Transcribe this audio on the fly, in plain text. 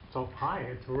So hi,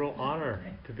 it's a real honor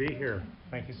to be here.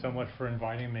 Thank you so much for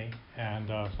inviting me, and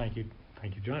thank you,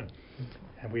 John.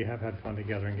 And we have had fun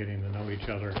together and getting to know each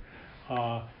other.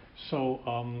 Uh, so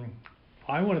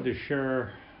I wanted to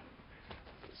share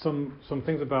some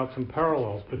things about some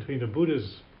parallels between the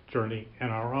Buddha's journey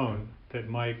and our own that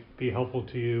might be helpful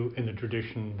to you in the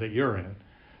tradition that you're in.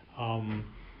 Um,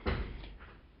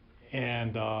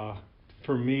 and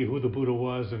for me, who the Buddha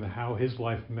was and how his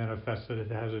life manifested, it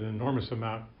has an enormous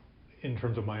amount in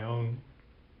terms of my own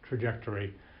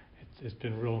trajectory. It's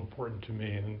been real important to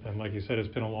me, and like you said,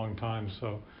 it's been a long time,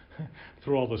 so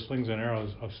through all the slings and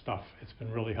arrows of stuff, it's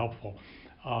been really helpful.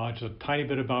 Just a tiny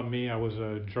bit about me. I was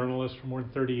a journalist for more than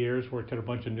 30 years, worked at a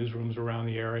bunch of newsrooms around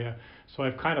the area, so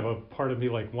I've kind of a part of me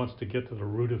like wants to get to the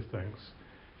root of things,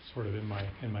 sort of in my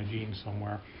genes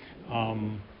somewhere. I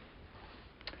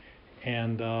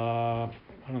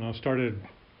don't know, started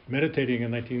meditating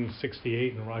in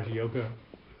 1968 in Raja Yoga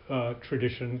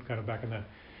tradition, kind of back in the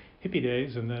hippie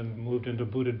days, and then moved into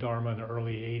Buddha Dharma in the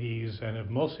early 80s, and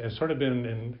has sort of been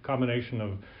in combination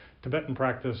of Tibetan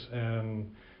practice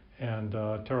and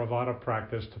Theravada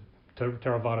practice.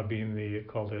 Theravada being the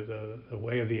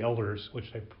way of the elders,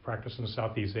 which they practice in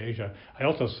Southeast Asia. I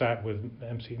also sat with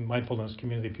MC Mindfulness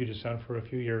Community Puget Sound for a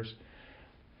few years,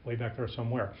 way back there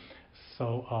somewhere.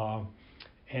 So,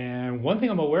 and one thing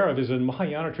I'm aware of is in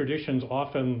Mahayana traditions,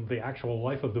 often the actual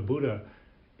life of the Buddha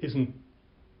isn't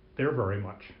there very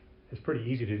much. It's pretty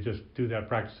easy to just do that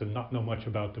practice and not know much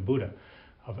about the Buddha.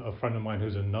 A friend of mine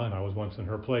who's a nun, I was once in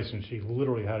her place, and she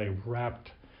literally had a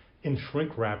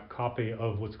shrink wrap copy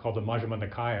of what's called the Majjhima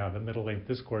Nikaya, the middle length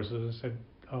discourses. I said,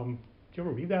 "Do you ever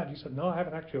read that?" He said, "No, I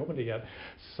haven't actually opened it yet."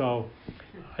 So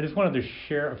I just wanted to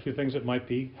share a few things that might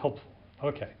be helpful.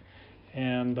 Okay.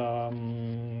 And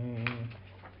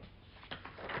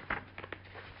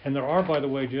there are, by the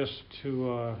way, just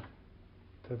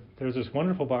there's this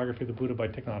wonderful biography of the Buddha by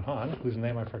Thich Nhat Hanh, whose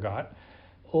name I forgot.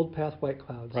 Old Path, White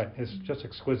Clouds. Right, it's just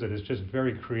exquisite. It's just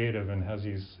very creative and has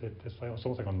it's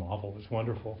almost like a novel. It's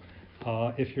wonderful.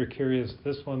 If you're curious,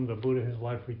 this one, The Buddha, His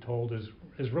Life Retold, is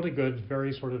really good. It's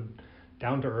very sort of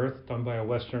down to earth, done by a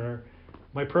Westerner.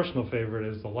 My personal favorite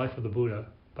is The Life of the Buddha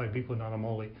by Bhikkhu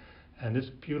Nanamoli. And it's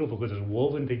beautiful because it's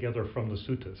woven together from the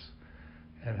suttas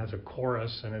and has a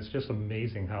chorus, and it's just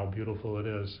amazing how beautiful it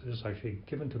is. It was actually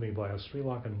given to me by a Sri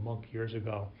Lankan monk years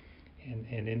ago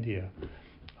in India.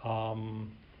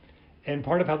 And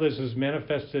part of how this is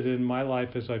manifested in my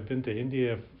life is I've been to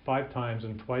India 5 times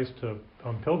and twice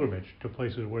on pilgrimage to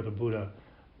places where the Buddha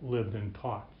lived and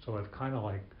taught. So I've kind of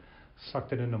like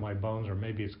sucked it into my bones, or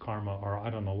maybe it's karma, or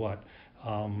I don't know what.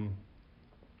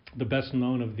 The best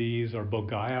known of these are Bodh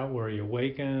Gaya, where he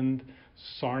awakened,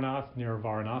 Sarnath near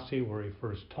Varanasi, where he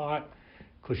first taught,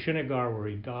 Kushinagar, where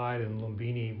he died, and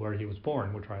Lumbini, where he was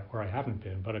born, where I haven't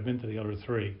been, but I've been to the other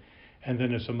 3. And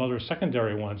then there's some other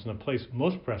secondary ones, and the place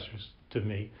most precious to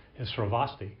me is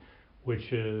Sravasti,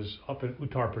 which is up in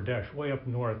Uttar Pradesh, way up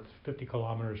north, 50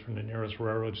 kilometers from the nearest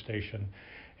railroad station,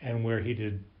 and where he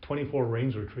did 24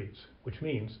 rains retreats, which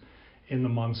means in the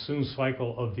monsoon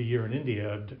cycle of the year in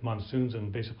India, monsoons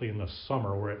and basically in the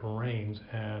summer where it rains,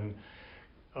 and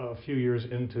a few years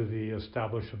into the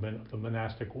establishment of the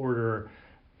monastic order,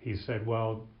 he said,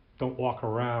 well, don't walk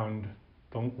around,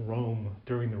 don't roam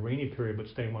during the rainy period, but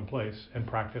stay in one place and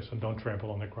practice, and don't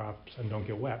trample on the crops and don't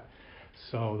get wet.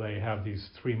 So they have these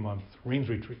 3-month rains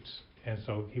retreats. And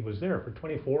so he was there for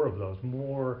 24 of those,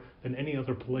 more than any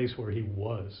other place where he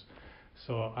was.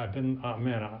 So I've been,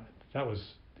 it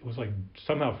was like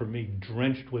somehow for me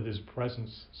drenched with his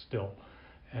presence still.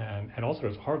 And also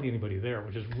there's hardly anybody there,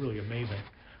 which is really amazing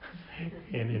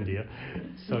in India.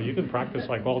 So you can practice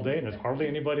like all day and there's hardly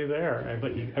anybody there.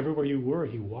 But everywhere you were,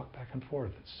 he walked back and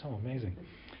forth. It's so amazing.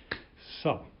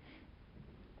 So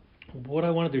what I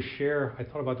wanted to share, I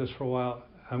thought about this for a while.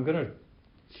 I'm going to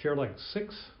share like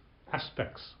 6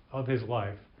 aspects of his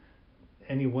life,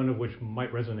 any one of which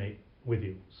might resonate with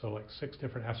you. So like 6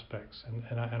 different aspects.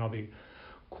 And I'll be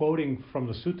quoting from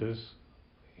the suttas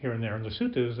here and there. And the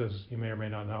suttas, as you may or may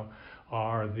not know,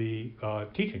 are the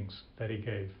teachings that he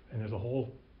gave. And there's a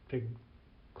whole big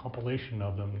compilation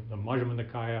of them, the Majjhima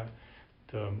Nikaya,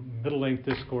 the middle-length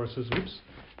discourses,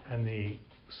 and the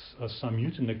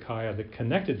Samyutta Nikaya, the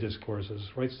connected discourses.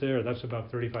 Right there, that's about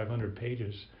 3,500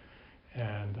 pages.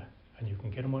 And you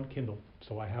can get them on Kindle.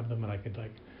 So I have them, and I can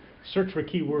like search for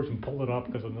keywords and pull it up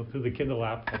because I'm through the Kindle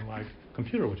app on my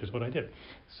computer, which is what I did.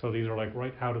 So these are like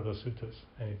right out of the suttas,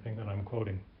 anything that I'm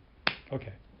quoting.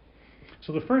 Okay.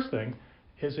 So the first thing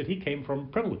is that he came from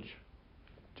privilege,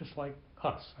 just like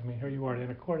us. I mean, here you are at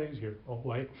Anacortes, you're all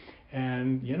white,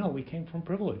 and we came from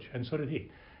privilege, and so did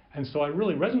he. And so I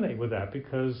really resonate with that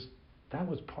because that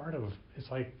was part of, it's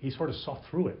like he sort of saw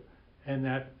through it. And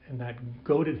that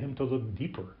goaded him to look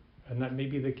deeper. And that may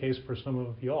be the case for some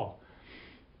of y'all.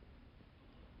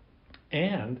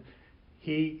 And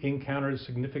he encountered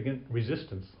significant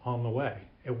resistance on the way.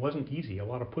 It wasn't easy. A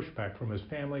lot of pushback from his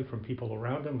family, from people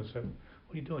around him who said,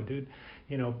 what are you doing, dude?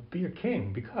 Be a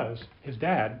king, because his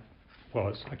dad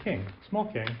was a king,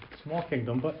 small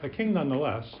kingdom, but a king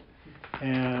nonetheless,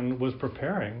 and was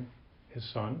preparing his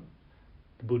son,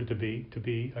 the Buddha, to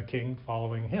be a king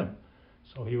following him.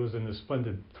 So he was in the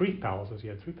splendid 3 palaces. He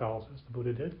had 3 palaces, the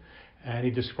Buddha did. And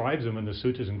he describes them in the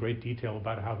sutras in great detail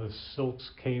about how the silks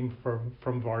came from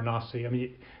Varanasi. I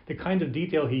mean, the kind of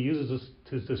detail he uses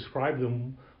to describe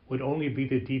them would only be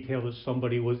the detail that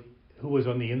somebody who was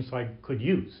on the inside could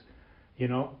use.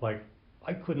 Like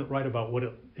I couldn't write about what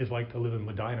it is like to live in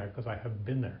Medina because I haven't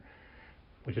been there,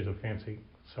 which is a fancy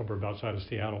suburb outside of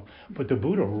Seattle. But the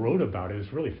Buddha wrote about it.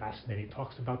 It's really fascinating. He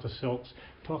talks about the silks,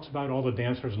 talks about all the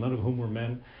dancers, none of whom were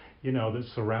men, that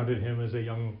surrounded him as a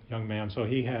young man. So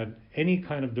he had any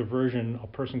kind of diversion a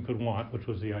person could want, which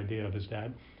was the idea of his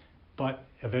dad. But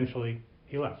eventually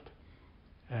he left.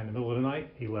 And in the middle of the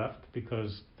night, he left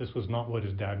because this was not what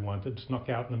his dad wanted. Snuck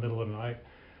out in the middle of the night,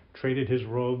 traded his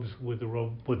robes with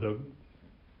the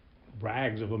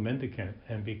rags of a mendicant,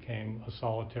 and became a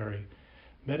solitary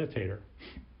meditator.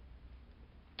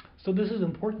 So this is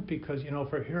important because,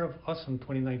 for here of us in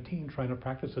 2019 trying to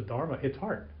practice the Dharma, it's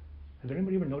hard. Has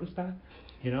anybody ever noticed that?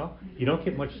 You don't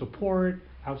get much support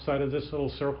outside of this little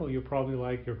circle. You're probably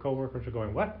like, your coworkers are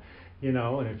going, what?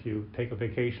 And if you take a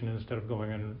vacation instead of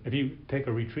going on, if you take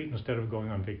a retreat instead of going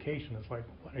on vacation, it's like,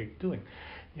 what are you doing?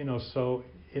 So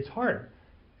it's hard.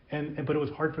 But it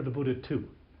was hard for the Buddha too.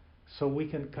 So we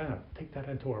can kind of take that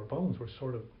into our bones.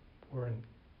 We're in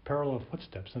parallel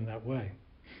footsteps in that way.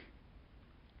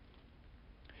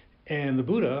 And the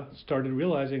Buddha started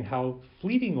realizing how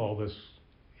fleeting all this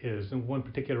is. In one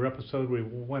particular episode, we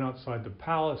went outside the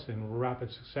palace in rapid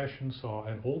succession, saw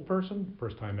an old person,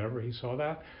 first time ever he saw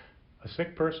that, a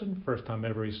sick person, first time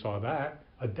ever he saw that,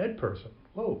 a dead person.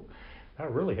 Whoa,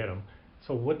 that really hit him.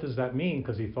 So what does that mean?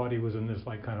 Because he thought he was in this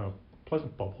like kind of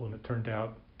pleasant bubble, and it turned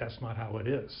out that's not how it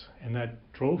is. And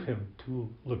that drove him to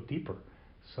look deeper.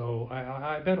 So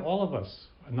I bet all of us,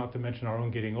 not to mention our own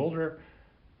getting older,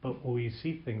 but when we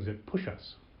see things that push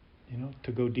us,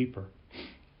 to go deeper.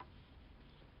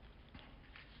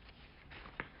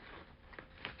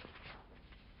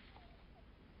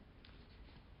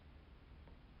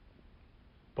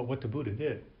 But what the Buddha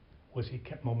did was he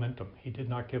kept momentum. He did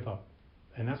not give up.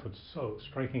 And that's what's so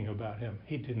striking about him.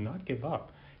 He did not give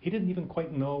up. He didn't even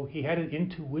quite know. He had an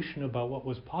intuition about what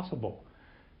was possible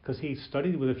because he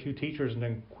studied with a few teachers and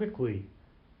then quickly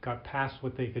got past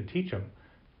what they could teach him.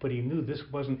 But he knew this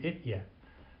wasn't it yet.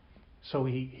 So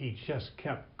he just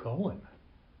kept going.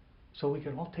 So we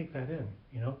can all take that in,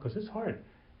 because it's hard.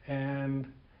 And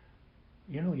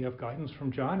you have guidance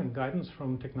from John and guidance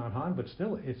from Thich Nhat Hanh, but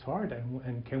still, it's hard,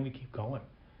 and can we keep going?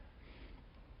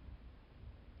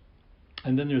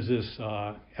 And then there's this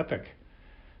epic,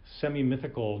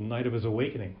 semi-mythical night of his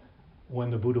awakening,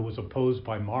 when the Buddha was opposed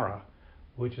by Mara,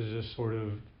 which is this sort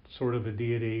of a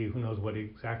deity, who knows what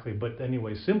exactly, but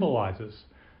anyway, symbolizes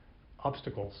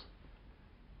obstacles.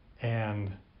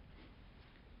 And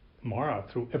Mara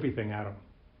threw everything at him.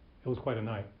 It was quite a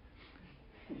night.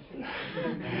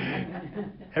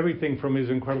 Everything from his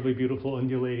incredibly beautiful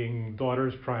undulating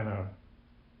daughters trying to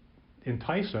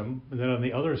entice him, and then on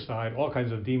the other side, all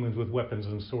kinds of demons with weapons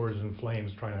and swords and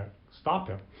flames trying to stop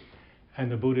him.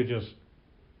 And the Buddha just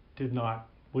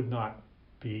would not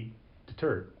be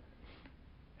deterred.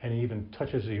 And he even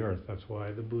touches the earth. That's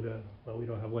why the Buddha, well, we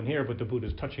don't have one here, but the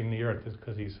Buddha's touching the earth is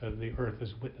because he said the earth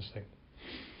is witnessing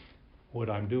what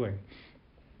I'm doing.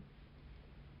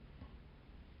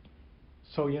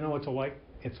 So, it's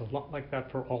a lot like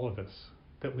that for all of us,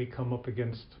 that we come up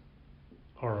against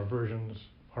our aversions,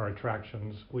 our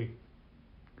attractions. We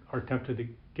are tempted to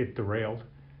get derailed,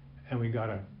 and we got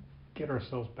to get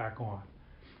ourselves back on.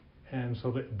 And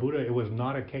so the Buddha, it was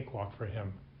not a cakewalk for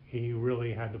him. He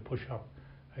really had to push up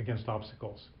against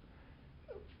obstacles.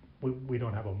 We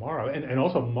don't have a Mara. And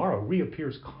also Mara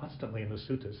reappears constantly in the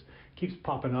suttas. Keeps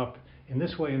popping up in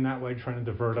this way and that way, trying to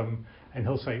divert him. And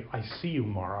he'll say, I see you,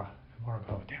 Mara. And Mara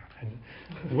goes, oh, damn it,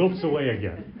 and wilts away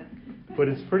again. But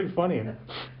it's pretty funny. In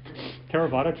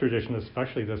Theravada tradition,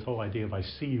 especially, this whole idea of I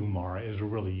see you, Mara, is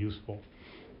really useful.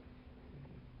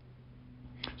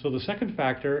 So the second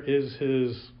factor is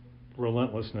his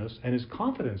relentlessness and his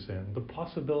confidence in the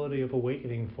possibility of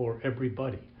awakening for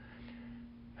everybody.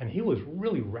 And he was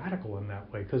really radical in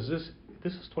that way, because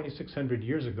This is 2,600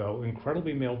 years ago,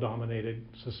 incredibly male-dominated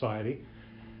society.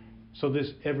 So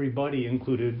this everybody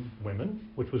included women,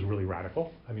 which was really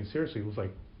radical. I mean, seriously, it was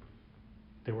like,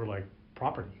 they were like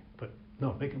property, but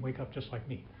no, they can wake up just like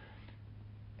me.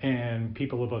 And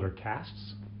people of other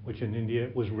castes, which in India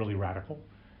was really radical.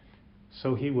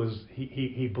 So he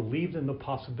believed in the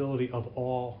possibility of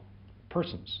all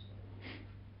persons.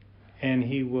 And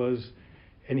he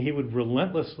would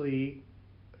relentlessly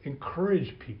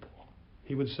encourage people.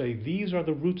 He would say, these are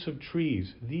the roots of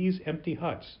trees, these empty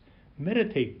huts.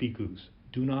 Meditate, bhikkhus,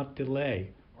 do not delay,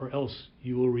 or else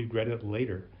you will regret it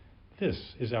later.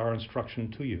 This is our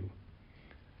instruction to you.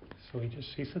 So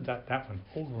he said that one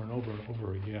over and over and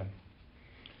over again.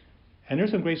 And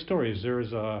there's some great stories.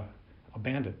 There's a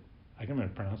bandit, I can't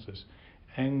remember how to pronounce this,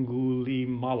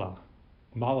 Angulimala.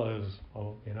 Mala is,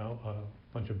 a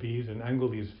bunch of bees, and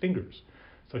Anguli is fingers.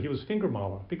 So he was finger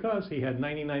mala because he had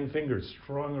 99 fingers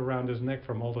strung around his neck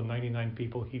from all the 99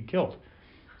 people he'd killed.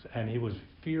 And he was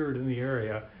feared in the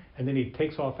area, and then he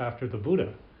takes off after the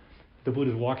Buddha. The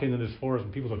Buddha's walking in this forest,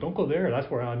 and people say, don't go there,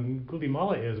 that's where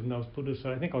Angulimala is. And the Buddha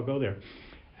said, I think I'll go there.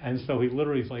 And so he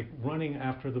literally is like running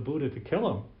after the Buddha to kill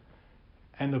him.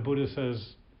 And the Buddha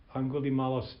says,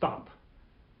 Angulimala, stop.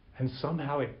 And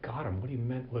somehow it got him. What he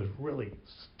meant was really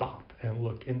stop and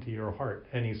look into your heart.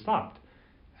 And he stopped.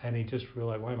 And he just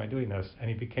realized, why am I doing this? And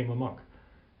he became a monk.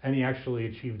 And he actually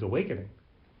achieved awakening.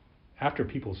 After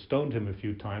people stoned him a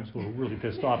few times, who were really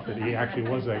pissed off that he actually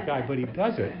was that guy, but he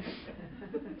does it.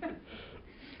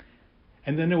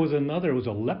 And then there was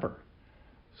a leper,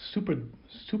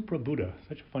 Supra Buddha,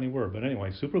 such a funny word, but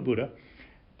anyway, Supra Buddha,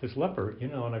 this leper,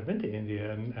 and I've been to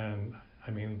India, and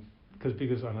I mean, because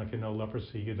I don't know if you know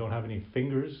leprosy, you don't have any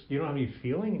fingers, you don't have any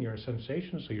feeling in your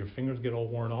sensations, so your fingers get all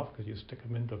worn off because you stick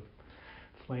them into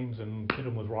flames and hit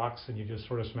them with rocks, and you just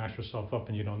sort of smash yourself up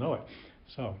and you don't know it.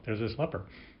 So there's this leper.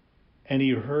 And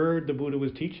he heard the Buddha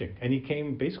was teaching, and he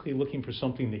came basically looking for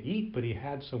something to eat, but he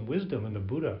had some wisdom, and the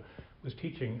Buddha was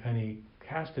teaching, and he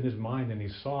cast in his mind, and he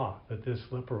saw that this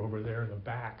leper over there in the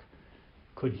back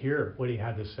could hear what he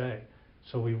had to say.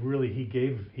 So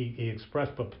he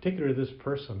expressed, but particularly this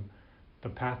person, the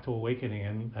path to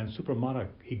awakening, and Supramata,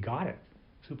 he got it.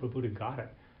 Supra Buddha got it.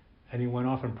 And he went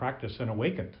off and practiced and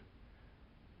awakened.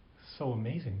 So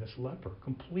amazing, this leper,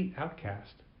 complete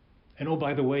outcast. And oh,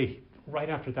 by the way, right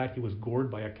after that, he was gored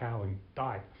by a cow and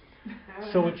died.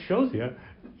 So it shows you,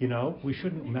 we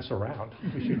shouldn't mess around.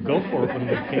 We should go for it when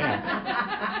we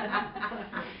can.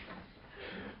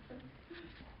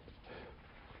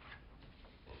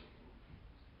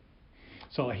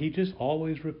 So he just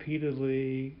always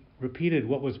repeated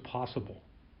what was possible.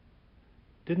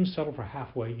 Didn't settle for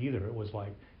halfway either. It was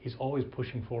like he's always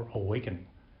pushing for awakening.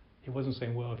 He wasn't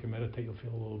saying, well, if you meditate, you'll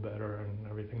feel a little better and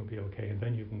everything will be okay, and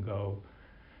then you can go.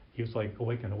 He was like,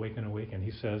 awaken, awaken, awaken.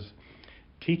 He says,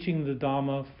 teaching the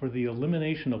Dhamma for the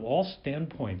elimination of all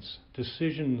standpoints,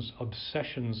 decisions,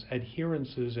 obsessions,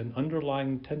 adherences, and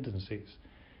underlying tendencies,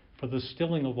 for the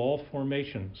stilling of all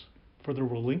formations, for the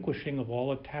relinquishing of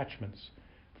all attachments,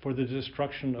 for the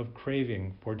destruction of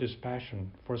craving, for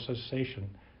dispassion, for cessation,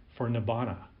 for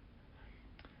nibbana.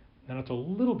 Now it's a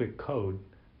little bit code,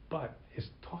 but it's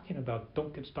talking about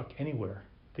don't get stuck anywhere.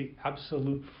 The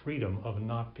absolute freedom of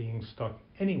not being stuck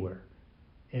anywhere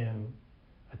in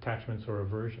attachments or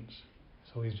aversions.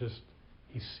 So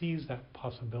he sees that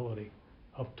possibility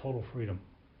of total freedom.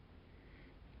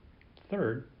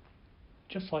 Third,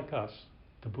 just like us,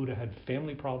 the Buddha had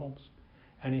family problems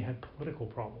and he had political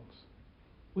problems,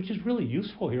 which is really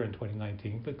useful here in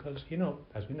 2019 because,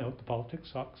 as we know, the politics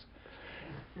sucks.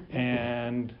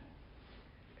 And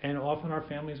often our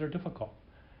families are difficult.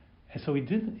 And so he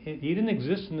didn't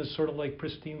exist in this sort of like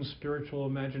pristine spiritual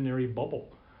imaginary bubble,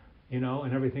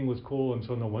 and everything was cool, and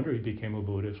so no wonder he became a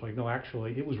Buddha. It's like, no,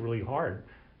 actually, it was really hard,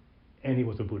 and he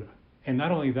was a Buddha. And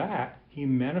not only that, he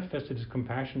manifested his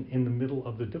compassion in the middle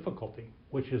of the difficulty,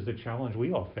 which is the challenge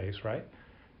we all face, right?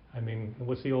 I mean,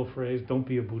 what's the old phrase? Don't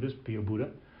be a Buddhist, be a Buddha.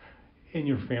 In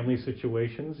your family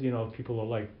situations, people are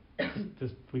like,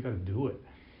 we got to do it.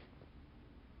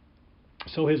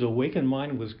 So his awakened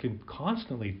mind was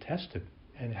constantly tested,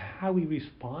 and how he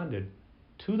responded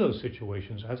to those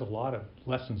situations has a lot of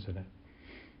lessons in it.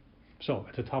 So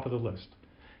at the top of the list,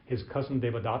 his cousin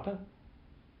Devadatta,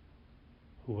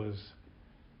 who was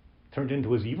turned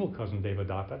into his evil cousin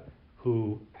Devadatta,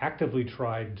 who actively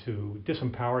tried to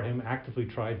disempower him, actively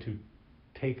tried to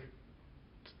take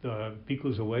the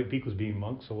bhikkhus away, bhikkhus being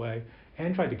monks away,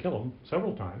 and tried to kill him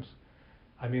several times.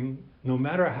 I mean, no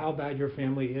matter how bad your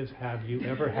family is, have you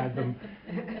ever had them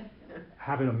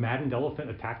having a maddened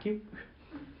elephant attack you?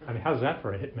 I mean, how's that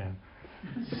for a hitman?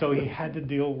 So he had to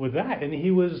deal with that. And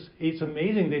it's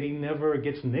amazing that he never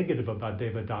gets negative about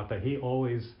Devadatta.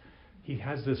 He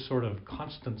has this sort of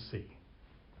constancy.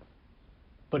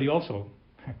 But he also,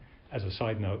 as a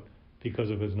side note,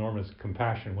 because of his enormous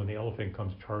compassion, when the elephant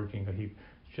comes charging, he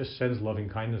just sends loving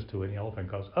kindness to it, and the elephant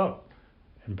goes, oh,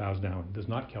 and bows down, does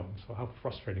not kill him. So how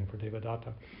frustrating for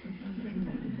Devadatta.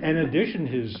 In addition,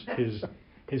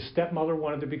 his stepmother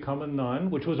wanted to become a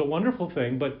nun, which was a wonderful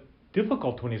thing, but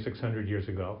difficult 2,600 years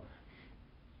ago.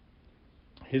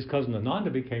 His cousin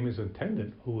Ananda became his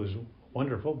attendant, who was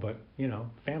wonderful, but,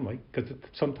 family, because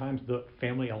sometimes the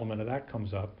family element of that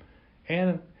comes up.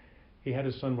 And he had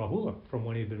his son Rahula from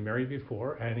when he'd been married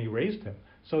before, and he raised him.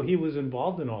 So he was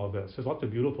involved in all of this. There's lots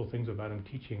of beautiful things about him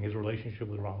teaching. His relationship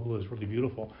with Rahula is really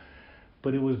beautiful.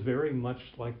 But it was very much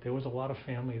like there was a lot of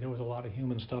family, there was a lot of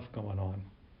human stuff going on.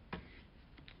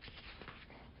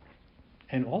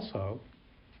 And also,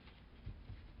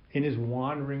 in his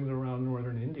wanderings around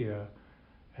northern India,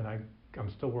 and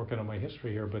I'm still working on my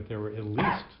history here, but there were at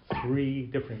least 3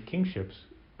 different kingships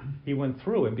he went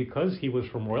through. And because he was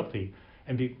from royalty,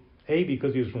 and A,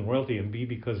 because he was from royalty, and B,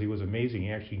 because he was amazing, he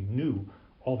actually knew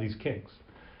all these kings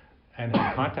and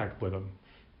had contact with them.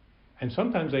 And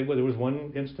sometimes there was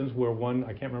one instance where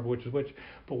I can't remember which is which,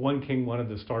 but one king wanted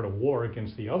to start a war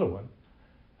against the other one.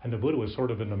 And the Buddha was sort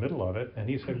of in the middle of it. And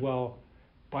he said, well,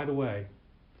 by the way,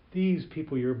 these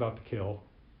people you're about to kill,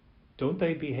 don't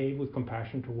they behave with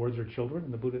compassion towards their children?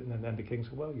 And the Buddha, and then the king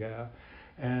said, well, yeah.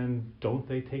 And don't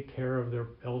they take care of their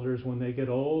elders when they get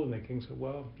old? And the king said,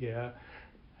 well, yeah.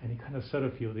 And he kind of said a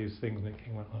few of these things, and the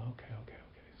king went, oh, okay.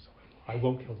 So I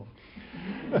won't kill them.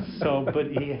 But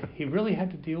he really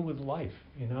had to deal with life,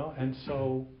 And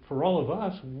so for all of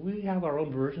us, we have our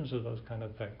own versions of those kind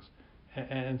of things.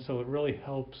 And so it really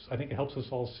helps. I think it helps us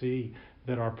all see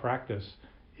that our practice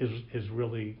is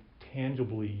really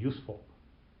tangibly useful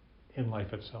in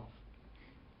life itself.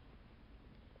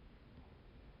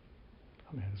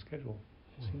 I'm ahead of schedule.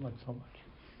 It seemed like so much.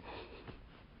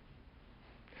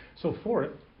 So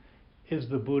fourth is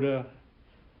the Buddha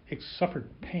suffered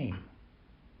pain,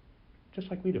 just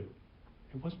like we do.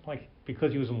 It wasn't like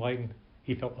because he was enlightened,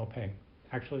 he felt no pain.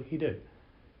 Actually, he did.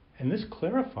 And this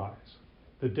clarifies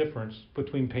the difference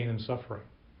between pain and suffering.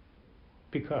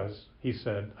 Because he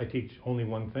said, I teach only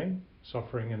one thing,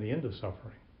 suffering and the end of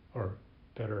suffering. Or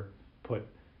better put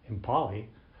in Pali,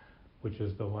 which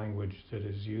is the language that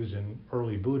is used in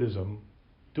early Buddhism,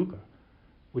 dukkha,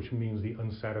 which means the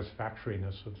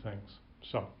unsatisfactoriness of things.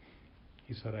 So,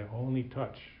 he said, I only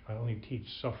teach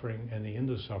suffering and the end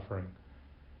of suffering.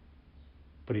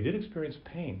 But he did experience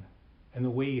pain, and the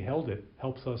way he held it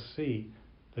helps us see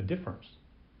the difference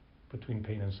between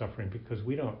pain and suffering, because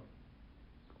we don't,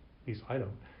 at least I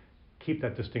don't, keep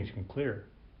that distinction clear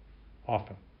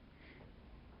often.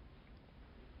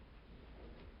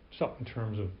 So, in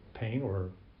terms of pain or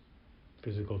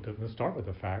physical, let's start with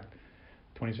the fact,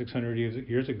 2,600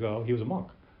 years ago, he was a monk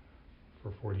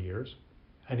for 40 years,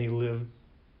 and he lived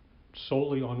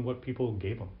solely on what people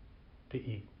gave him to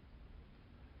eat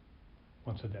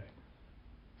once a day.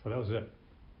 So that was it.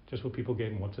 Just what people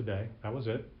gave him once a day. That was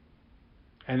it.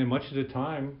 And in much of the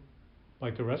time,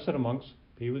 like the rest of the monks,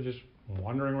 he was just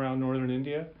wandering around northern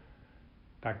India.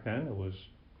 Back then, it was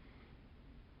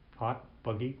hot,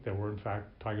 buggy. There were, in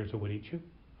fact, tigers that would eat you.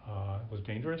 It was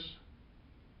dangerous.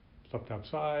 Slept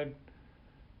outside.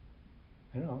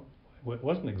 It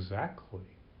wasn't exactly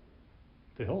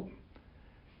the Hilton.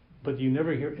 But you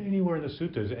never hear anywhere in the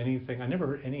suttas anything. I never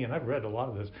heard any, and I've read a lot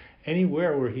of this,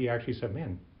 anywhere where he actually said,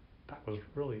 man, that was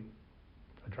really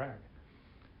a drag.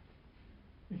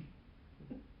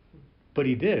 But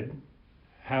he did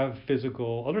have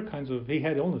he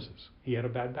had illnesses. He had a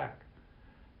bad back.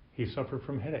 He suffered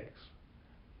from headaches.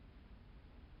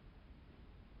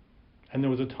 And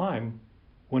there was a time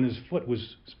when his foot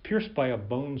was pierced by a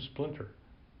bone splinter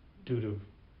due to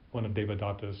one of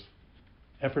Devadatta's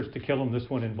efforts to kill him, this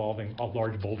one involving a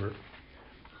large boulder.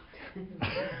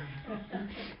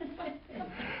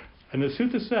 And the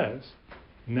sutta says,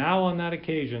 now on that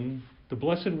occasion, the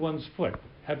Blessed One's foot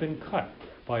had been cut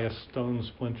by a stone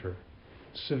splinter.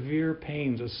 Severe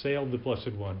pains assailed the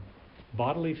Blessed One.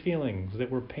 Bodily feelings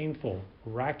that were painful,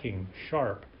 racking,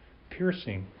 sharp,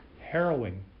 piercing,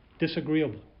 harrowing,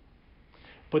 disagreeable.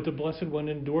 But the Blessed One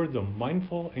endured them,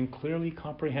 mindful and clearly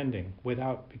comprehending,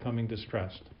 without becoming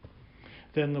distressed.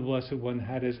 Then the Blessed One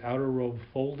had his outer robe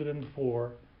folded in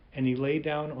four, and he lay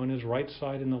down on his right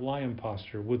side in the lion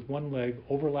posture, with one leg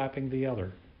overlapping the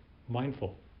other,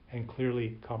 mindful and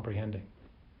clearly comprehending.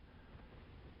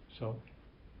 So,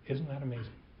 isn't that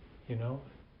amazing?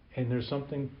 And there's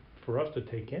something for us to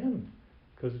take in,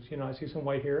 because, I see some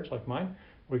white hairs like mine.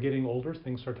 We're getting older,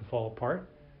 things start to fall apart,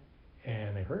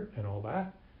 and they hurt and all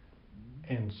that.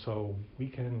 And so we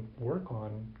can work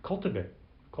on cultivate,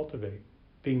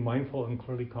 being mindful and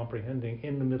clearly comprehending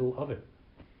in the middle of it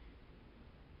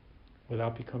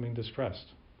without becoming distressed,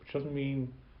 which doesn't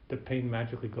mean the pain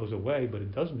magically goes away, but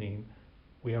it does mean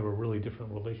we have a really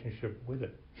different relationship with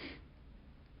it.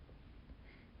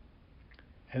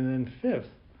 And then fifth,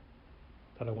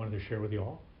 that I wanted to share with you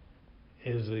all,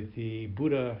 is that the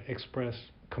Buddha expressed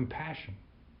compassion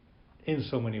in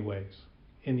so many ways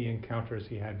in the encounters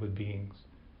he had with beings.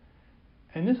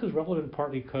 And this is relevant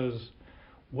partly because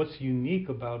what's unique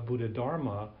about Buddha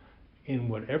Dharma in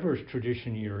whatever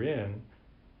tradition you're in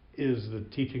is the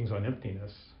teachings on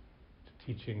emptiness, the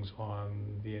teachings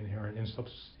on the inherent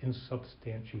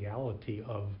insubstantiality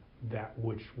of that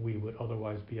which we would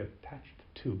otherwise be attached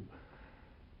to.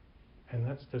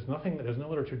 And there's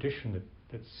no other tradition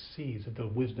that sees, that the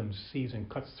wisdom sees and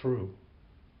cuts through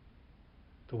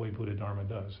the way Buddha Dharma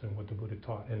does and what the Buddha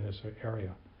taught in this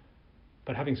area.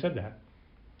 But having said that,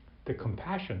 the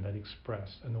compassion that he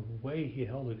expressed and the way he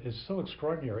held it is so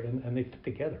extraordinary, and they fit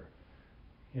together.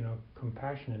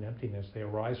 Compassion and emptiness, they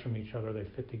arise from each other, they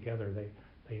fit together,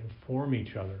 they inform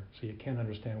each other, so you can't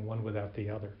understand one without the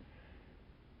other.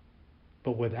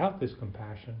 But without this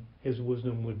compassion, his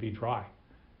wisdom would be dry,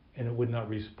 and it would not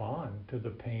respond to the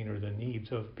pain or the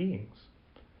needs of beings.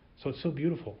 So it's so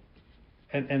beautiful.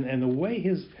 And the way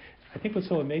I think what's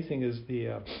so amazing is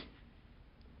the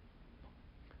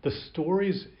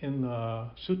stories in the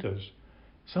suttas.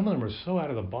 Some of them are so out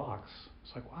of the box.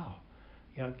 It's like, wow,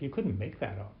 you couldn't make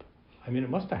that up. I mean, it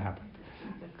must have happened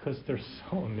because they're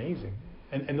so amazing.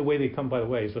 And the way they come, by the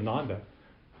way, is Ananda,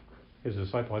 his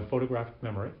disciple, had photographic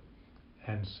memory,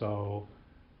 and so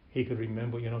he could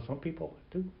remember. Some people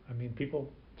do. I mean, people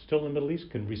still in the Middle East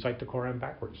can recite the Quran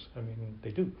backwards. I mean,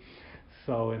 they do.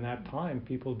 So in that time,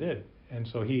 people did. And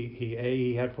so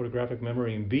he had photographic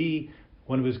memory, and B,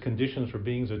 one of his conditions for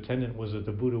being his attendant was that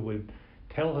the Buddha would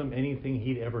tell him anything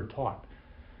he'd ever taught.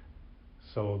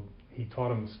 So he taught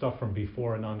him stuff from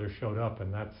before Ananda showed up,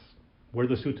 and that's where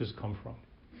the suttas come from.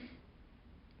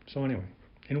 So anyway,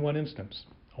 in one instance,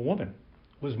 a woman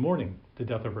was mourning the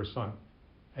death of her son,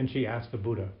 and she asked the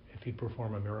Buddha if he'd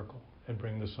perform a miracle and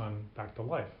bring the son back to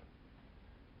life.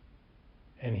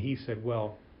 And he said,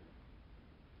 well,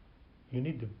 you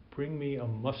need to bring me a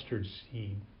mustard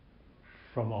seed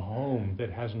from a home that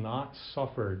has not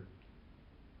suffered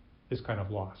this kind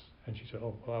of loss. And she said,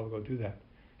 oh, well, I will go do that.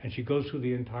 And she goes through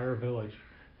the entire village,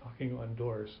 knocking on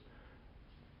doors.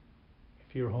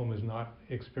 If your home has not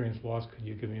experienced loss, could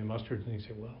you give me a mustard? And he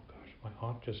said, well, gosh, my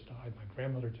aunt just died, my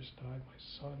grandmother just died,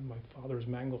 my son, my father's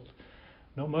mangled.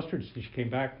 No mustard seed. She came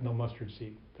back, no mustard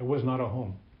seed. There was not a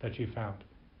home that she found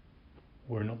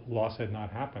where loss had not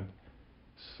happened.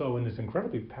 So in this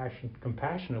incredibly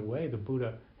compassionate way, the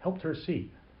Buddha helped her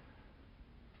see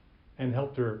and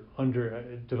helped her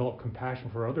develop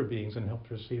compassion for other beings and helped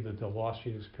her see that the loss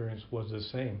she experienced was the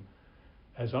same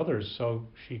as others, so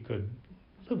she could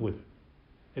live with it.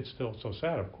 It's still so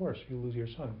sad, of course, you lose your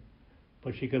son,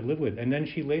 but she could live with it. And then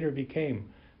she later became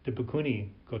the Bhikkhuni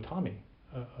Gautami,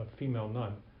 a female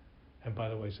nun. And by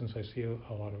the way, since I see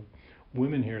a lot of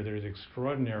women here, there's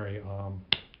extraordinary,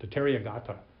 the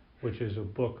Theriagata, which is a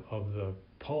book of the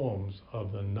poems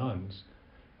of the nuns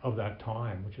of that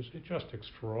time, which is just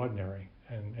extraordinary.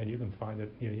 And you can find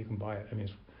it, you can buy it. I mean,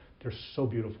 they're so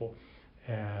beautiful.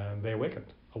 And they awakened,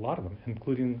 a lot of them,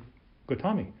 including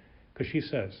Gautami, because she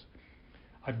says,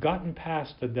 I've gotten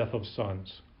past the death of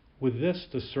sons. With this,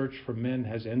 the search for men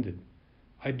has ended.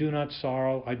 I do not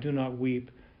sorrow, I do not weep,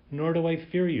 nor do I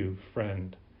fear you,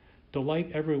 friend. The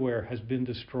light everywhere has been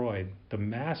destroyed. The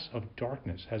mass of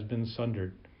darkness has been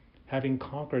sundered. Having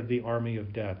conquered the army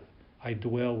of death, I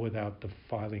dwell without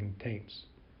defiling taints.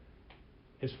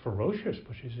 It's ferocious,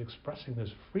 but she's expressing this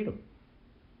freedom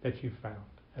that she found.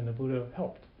 And the Buddha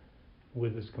helped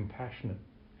with this compassionate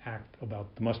act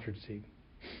about the mustard seed.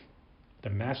 The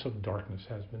mass of darkness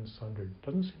has been sundered.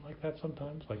 Doesn't it seem like that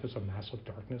sometimes? Like it's a mass of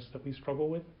darkness that we struggle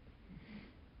with?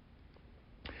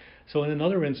 So in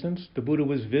another instance, the Buddha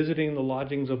was visiting the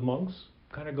lodgings of monks,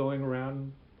 kind of going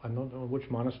around, I don't know which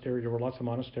monastery, there were lots of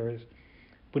monasteries,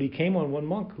 but he came on one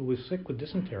monk who was sick with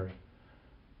dysentery,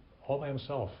 all by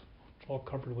himself, all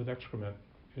covered with excrement,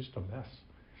 just a mess.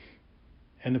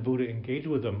 And the Buddha engaged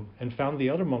with him and found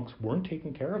the other monks weren't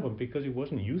taking care of him because he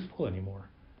wasn't useful anymore.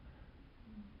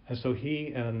 And so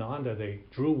he and Ananda, they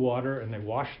drew water and they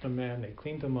washed the man, they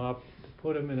cleaned him up,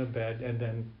 put him in a bed, and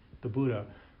then the Buddha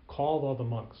called all the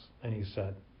monks and he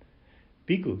said,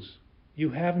 Bhikkhus, you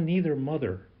have neither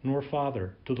mother nor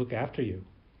father to look after you.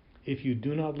 If you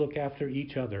do not look after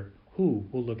each other, who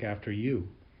will look after you?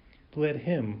 Let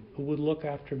him who would look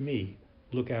after me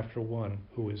look after one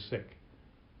who is sick.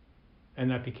 And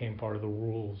that became part of the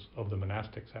rules of the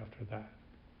monastics after that.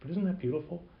 But isn't that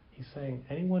beautiful? He's saying,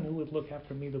 anyone who would look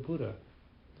after me, the Buddha,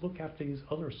 look after these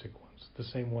other sick ones the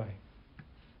same way.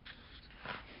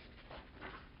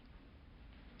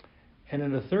 And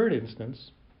in a third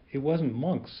instance, it wasn't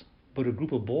monks, but a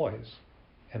group of boys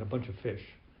and a bunch of fish,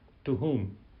 to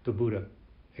whom the Buddha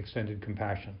extended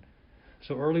compassion.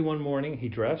 So early one morning, he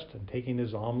dressed and taking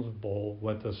his alms bowl,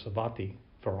 went to Savatthi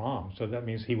for alms. So that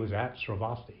means he was at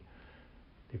Sravasti,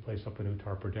 the place up in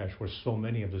Uttar Pradesh where so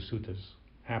many of the suttas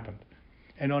happened.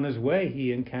 And on his way,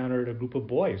 he encountered a group of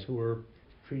boys who were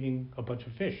treating a bunch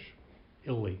of fish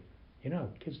illy. You know,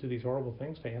 kids do these horrible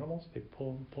things to animals. They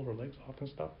pull their legs off and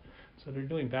stuff. So they're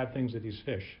doing bad things to these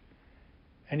fish.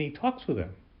 And he talks with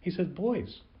them. He says,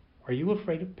 boys, are you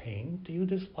afraid of pain? Do you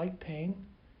dislike pain?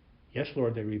 Yes,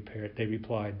 Lord, they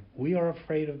replied, we are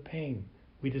afraid of pain.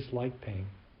 We dislike pain.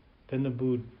 Then the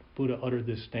Buddha uttered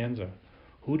this stanza.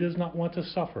 Who does not want to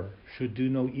suffer should do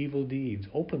no evil deeds,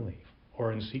 openly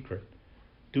or in secret.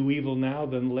 Do evil now,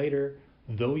 then later,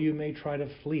 though you may try to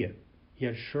flee it,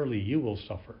 yet surely you will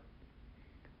suffer.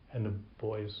 And the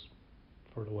boys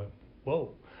sort of went,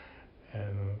 whoa.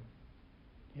 And,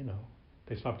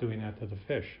 they stopped doing that to the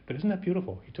fish. But isn't that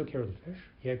beautiful? He took care of the fish.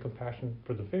 He had compassion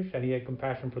for the fish, and he had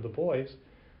compassion for the boys.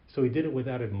 So he did it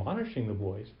without admonishing the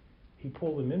boys. He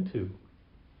pulled them into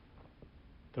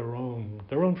their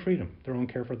own freedom, their own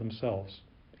care for themselves.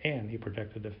 And he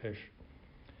protected the fish.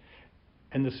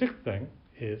 And the sixth thing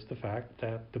is the fact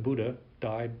that the Buddha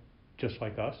died just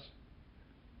like us.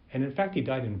 And in fact, he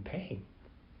died in pain,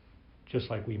 just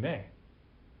like we may.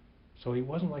 So he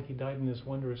wasn't like he died in this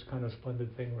wondrous kind of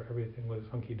splendid thing where everything was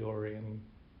hunky-dory and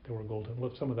there were golden,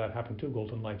 well, some of that happened too,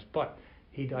 golden lights, but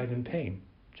he died in pain,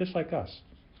 just like us.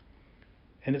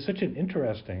 And it's such an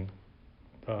interesting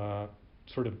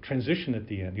sort of transition at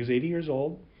the end. He was 80 years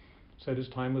old, said his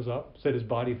time was up, said his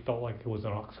body felt like it was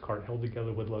an ox cart held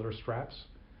together with leather straps,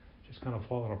 just kind of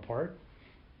falling apart.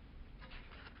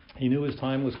 He knew his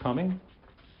time was coming.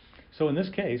 So in this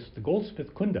case, the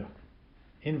goldsmith Kunda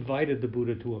invited the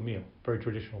Buddha to a meal. Very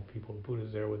traditional people. The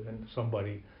Buddha's there with, and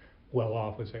somebody well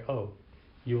off would say, oh,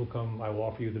 you will come, I will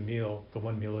offer you the meal, the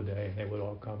one meal a day, and they would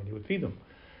all come and he would feed them.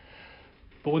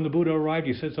 But when the Buddha arrived,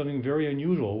 he said something very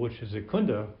unusual, which is that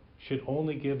Kunda should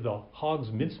only give the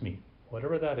hog's mincemeat,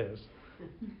 whatever that is,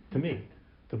 to me,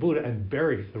 the Buddha, and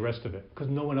bury the rest of it, because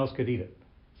no one else could eat it.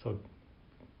 So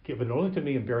give it only to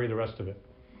me and bury the rest of it.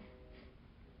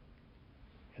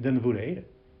 And then the Buddha ate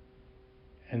it.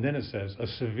 And then it says, a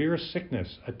severe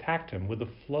sickness attacked him with a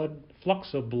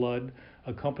flux of blood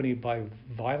accompanied by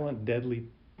violent, deadly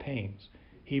pains.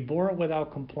 He bore it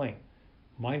without complaint,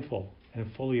 mindful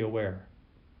and fully aware.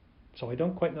 So I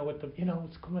don't quite know what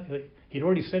he'd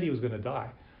already said he was going to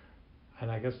die.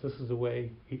 And I guess this is the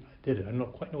way he did it. I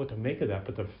don't quite know what to make of that,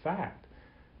 but the fact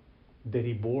that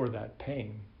he bore that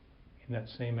pain in that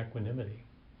same equanimity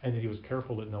and that he was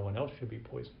careful that no one else should be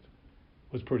poisoned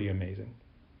was pretty amazing.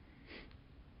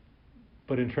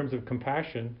 But in terms of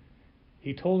compassion,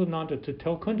 he told Ananda to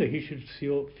tell Kunda he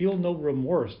should feel no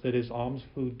remorse that his alms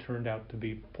food turned out to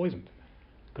be poisoned.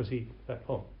 Because he thought,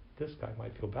 oh, this guy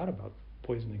might feel bad about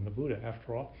poisoning the Buddha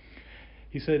after all.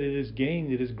 He said, it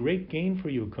is great gain for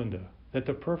you, Kunda, that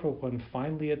the perfect one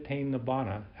finally attained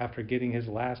Nibbana after getting his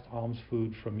last alms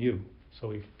food from you.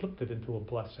 So he flipped it into a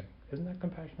blessing. Isn't that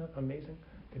compassionate? Amazing?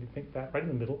 Did you think that? Right in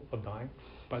the middle of dying,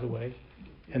 by the way.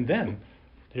 And then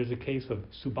there's a case of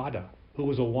Subhadda, who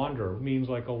was a wanderer, means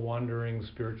like a wandering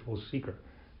spiritual seeker.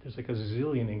 There's like a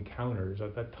zillion encounters.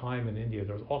 At that time in India,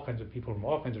 there was all kinds of people from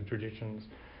all kinds of traditions.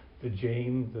 The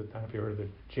Jain, I don't know if you heard of the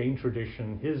Jain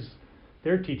tradition,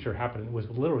 their teacher was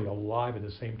literally alive at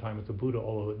the same time as the Buddha,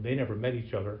 although they never met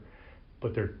each other,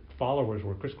 but their followers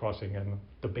were crisscrossing and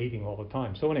debating all the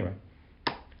time. So anyway,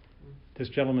 this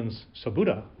gentleman's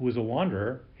Subhadda, who was a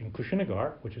wanderer in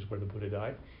Kushinagar, which is where the Buddha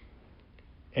died,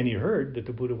 and he heard that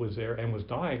the Buddha was there and was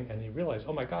dying, and he realized,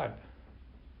 oh my God,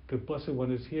 the Blessed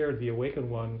One is here, the Awakened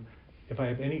One. If I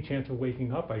have any chance of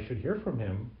waking up, I should hear from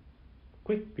him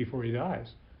quick before he dies.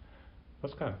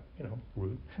 That's kind of,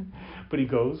 rude. But he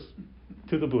goes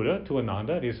to the Buddha, to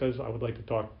Ananda, and he says, I would like to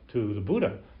talk to the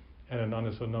Buddha. And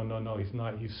Ananda said, no, he's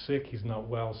not. He's sick. He's not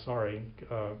well. Sorry.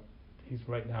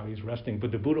 He's resting.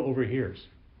 But the Buddha overhears.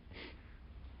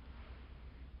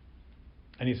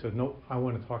 And he says, no, I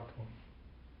want to talk to him.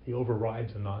 He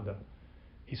overrides Ananda.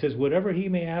 He says, whatever he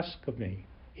may ask of me,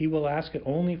 he will ask it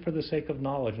only for the sake of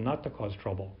knowledge, not to cause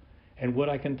trouble. And what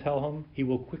I can tell him, he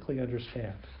will quickly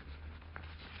understand.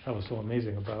 that was so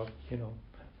amazing about,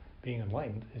 being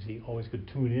enlightened, is he always could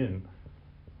tune in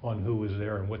on who was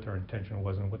there and what their intention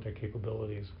was and what their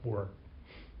capabilities were.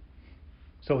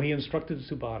 So he instructed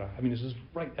Subhadra. I mean, this is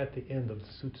right at the end of the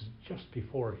suttas, just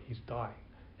before he's dying.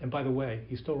 And by the way,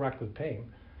 he's still racked with pain.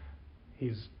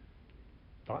 He's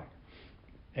dying.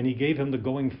 And he gave him the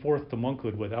going forth to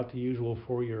monkhood without the usual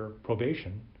 4-year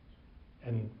probation.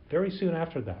 And very soon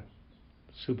after that,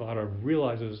 Subhadra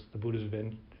realizes the Buddha's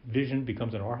vision,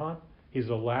 becomes an arhat. He's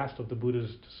the last of the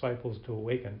Buddha's disciples to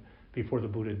awaken before the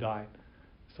Buddha died.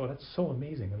 So that's so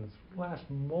amazing. In the last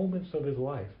moments of his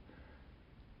life,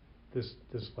 this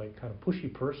like kind of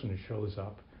pushy person shows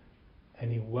up, and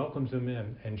he welcomes him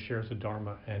in and shares the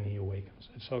Dharma, and he awakens.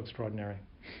 It's so extraordinary.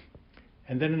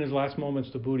 And then in his last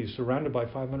moments, the Buddha is surrounded by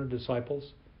 500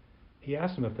 disciples. He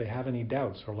asks them if they have any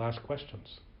doubts or last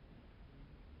questions.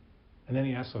 And then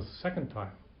he asks a second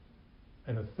time,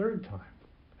 and a third time,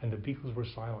 and the bhikkhus were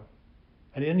silent.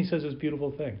 And then he says this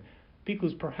beautiful thing: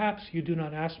 "Bhikkhus, perhaps you do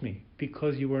not ask me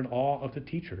because you were in awe of the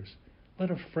teachers.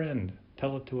 Let a friend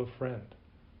tell it to a friend."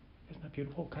 Isn't that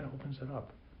beautiful? Kind of opens it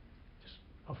up. Just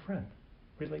a friend.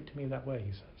 Relate to me that way,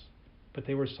 he says. But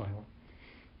they were silent.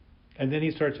 And then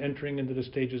he starts entering into the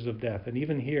stages of death. And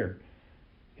even here,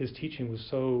 his teaching was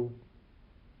so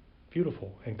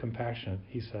beautiful and compassionate.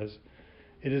 He says,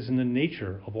 "It is in the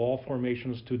nature of all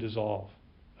formations to dissolve.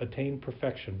 Attain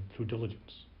perfection through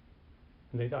diligence."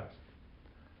 And they died.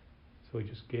 So he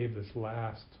just gave this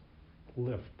last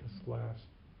lift, this last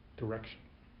direction.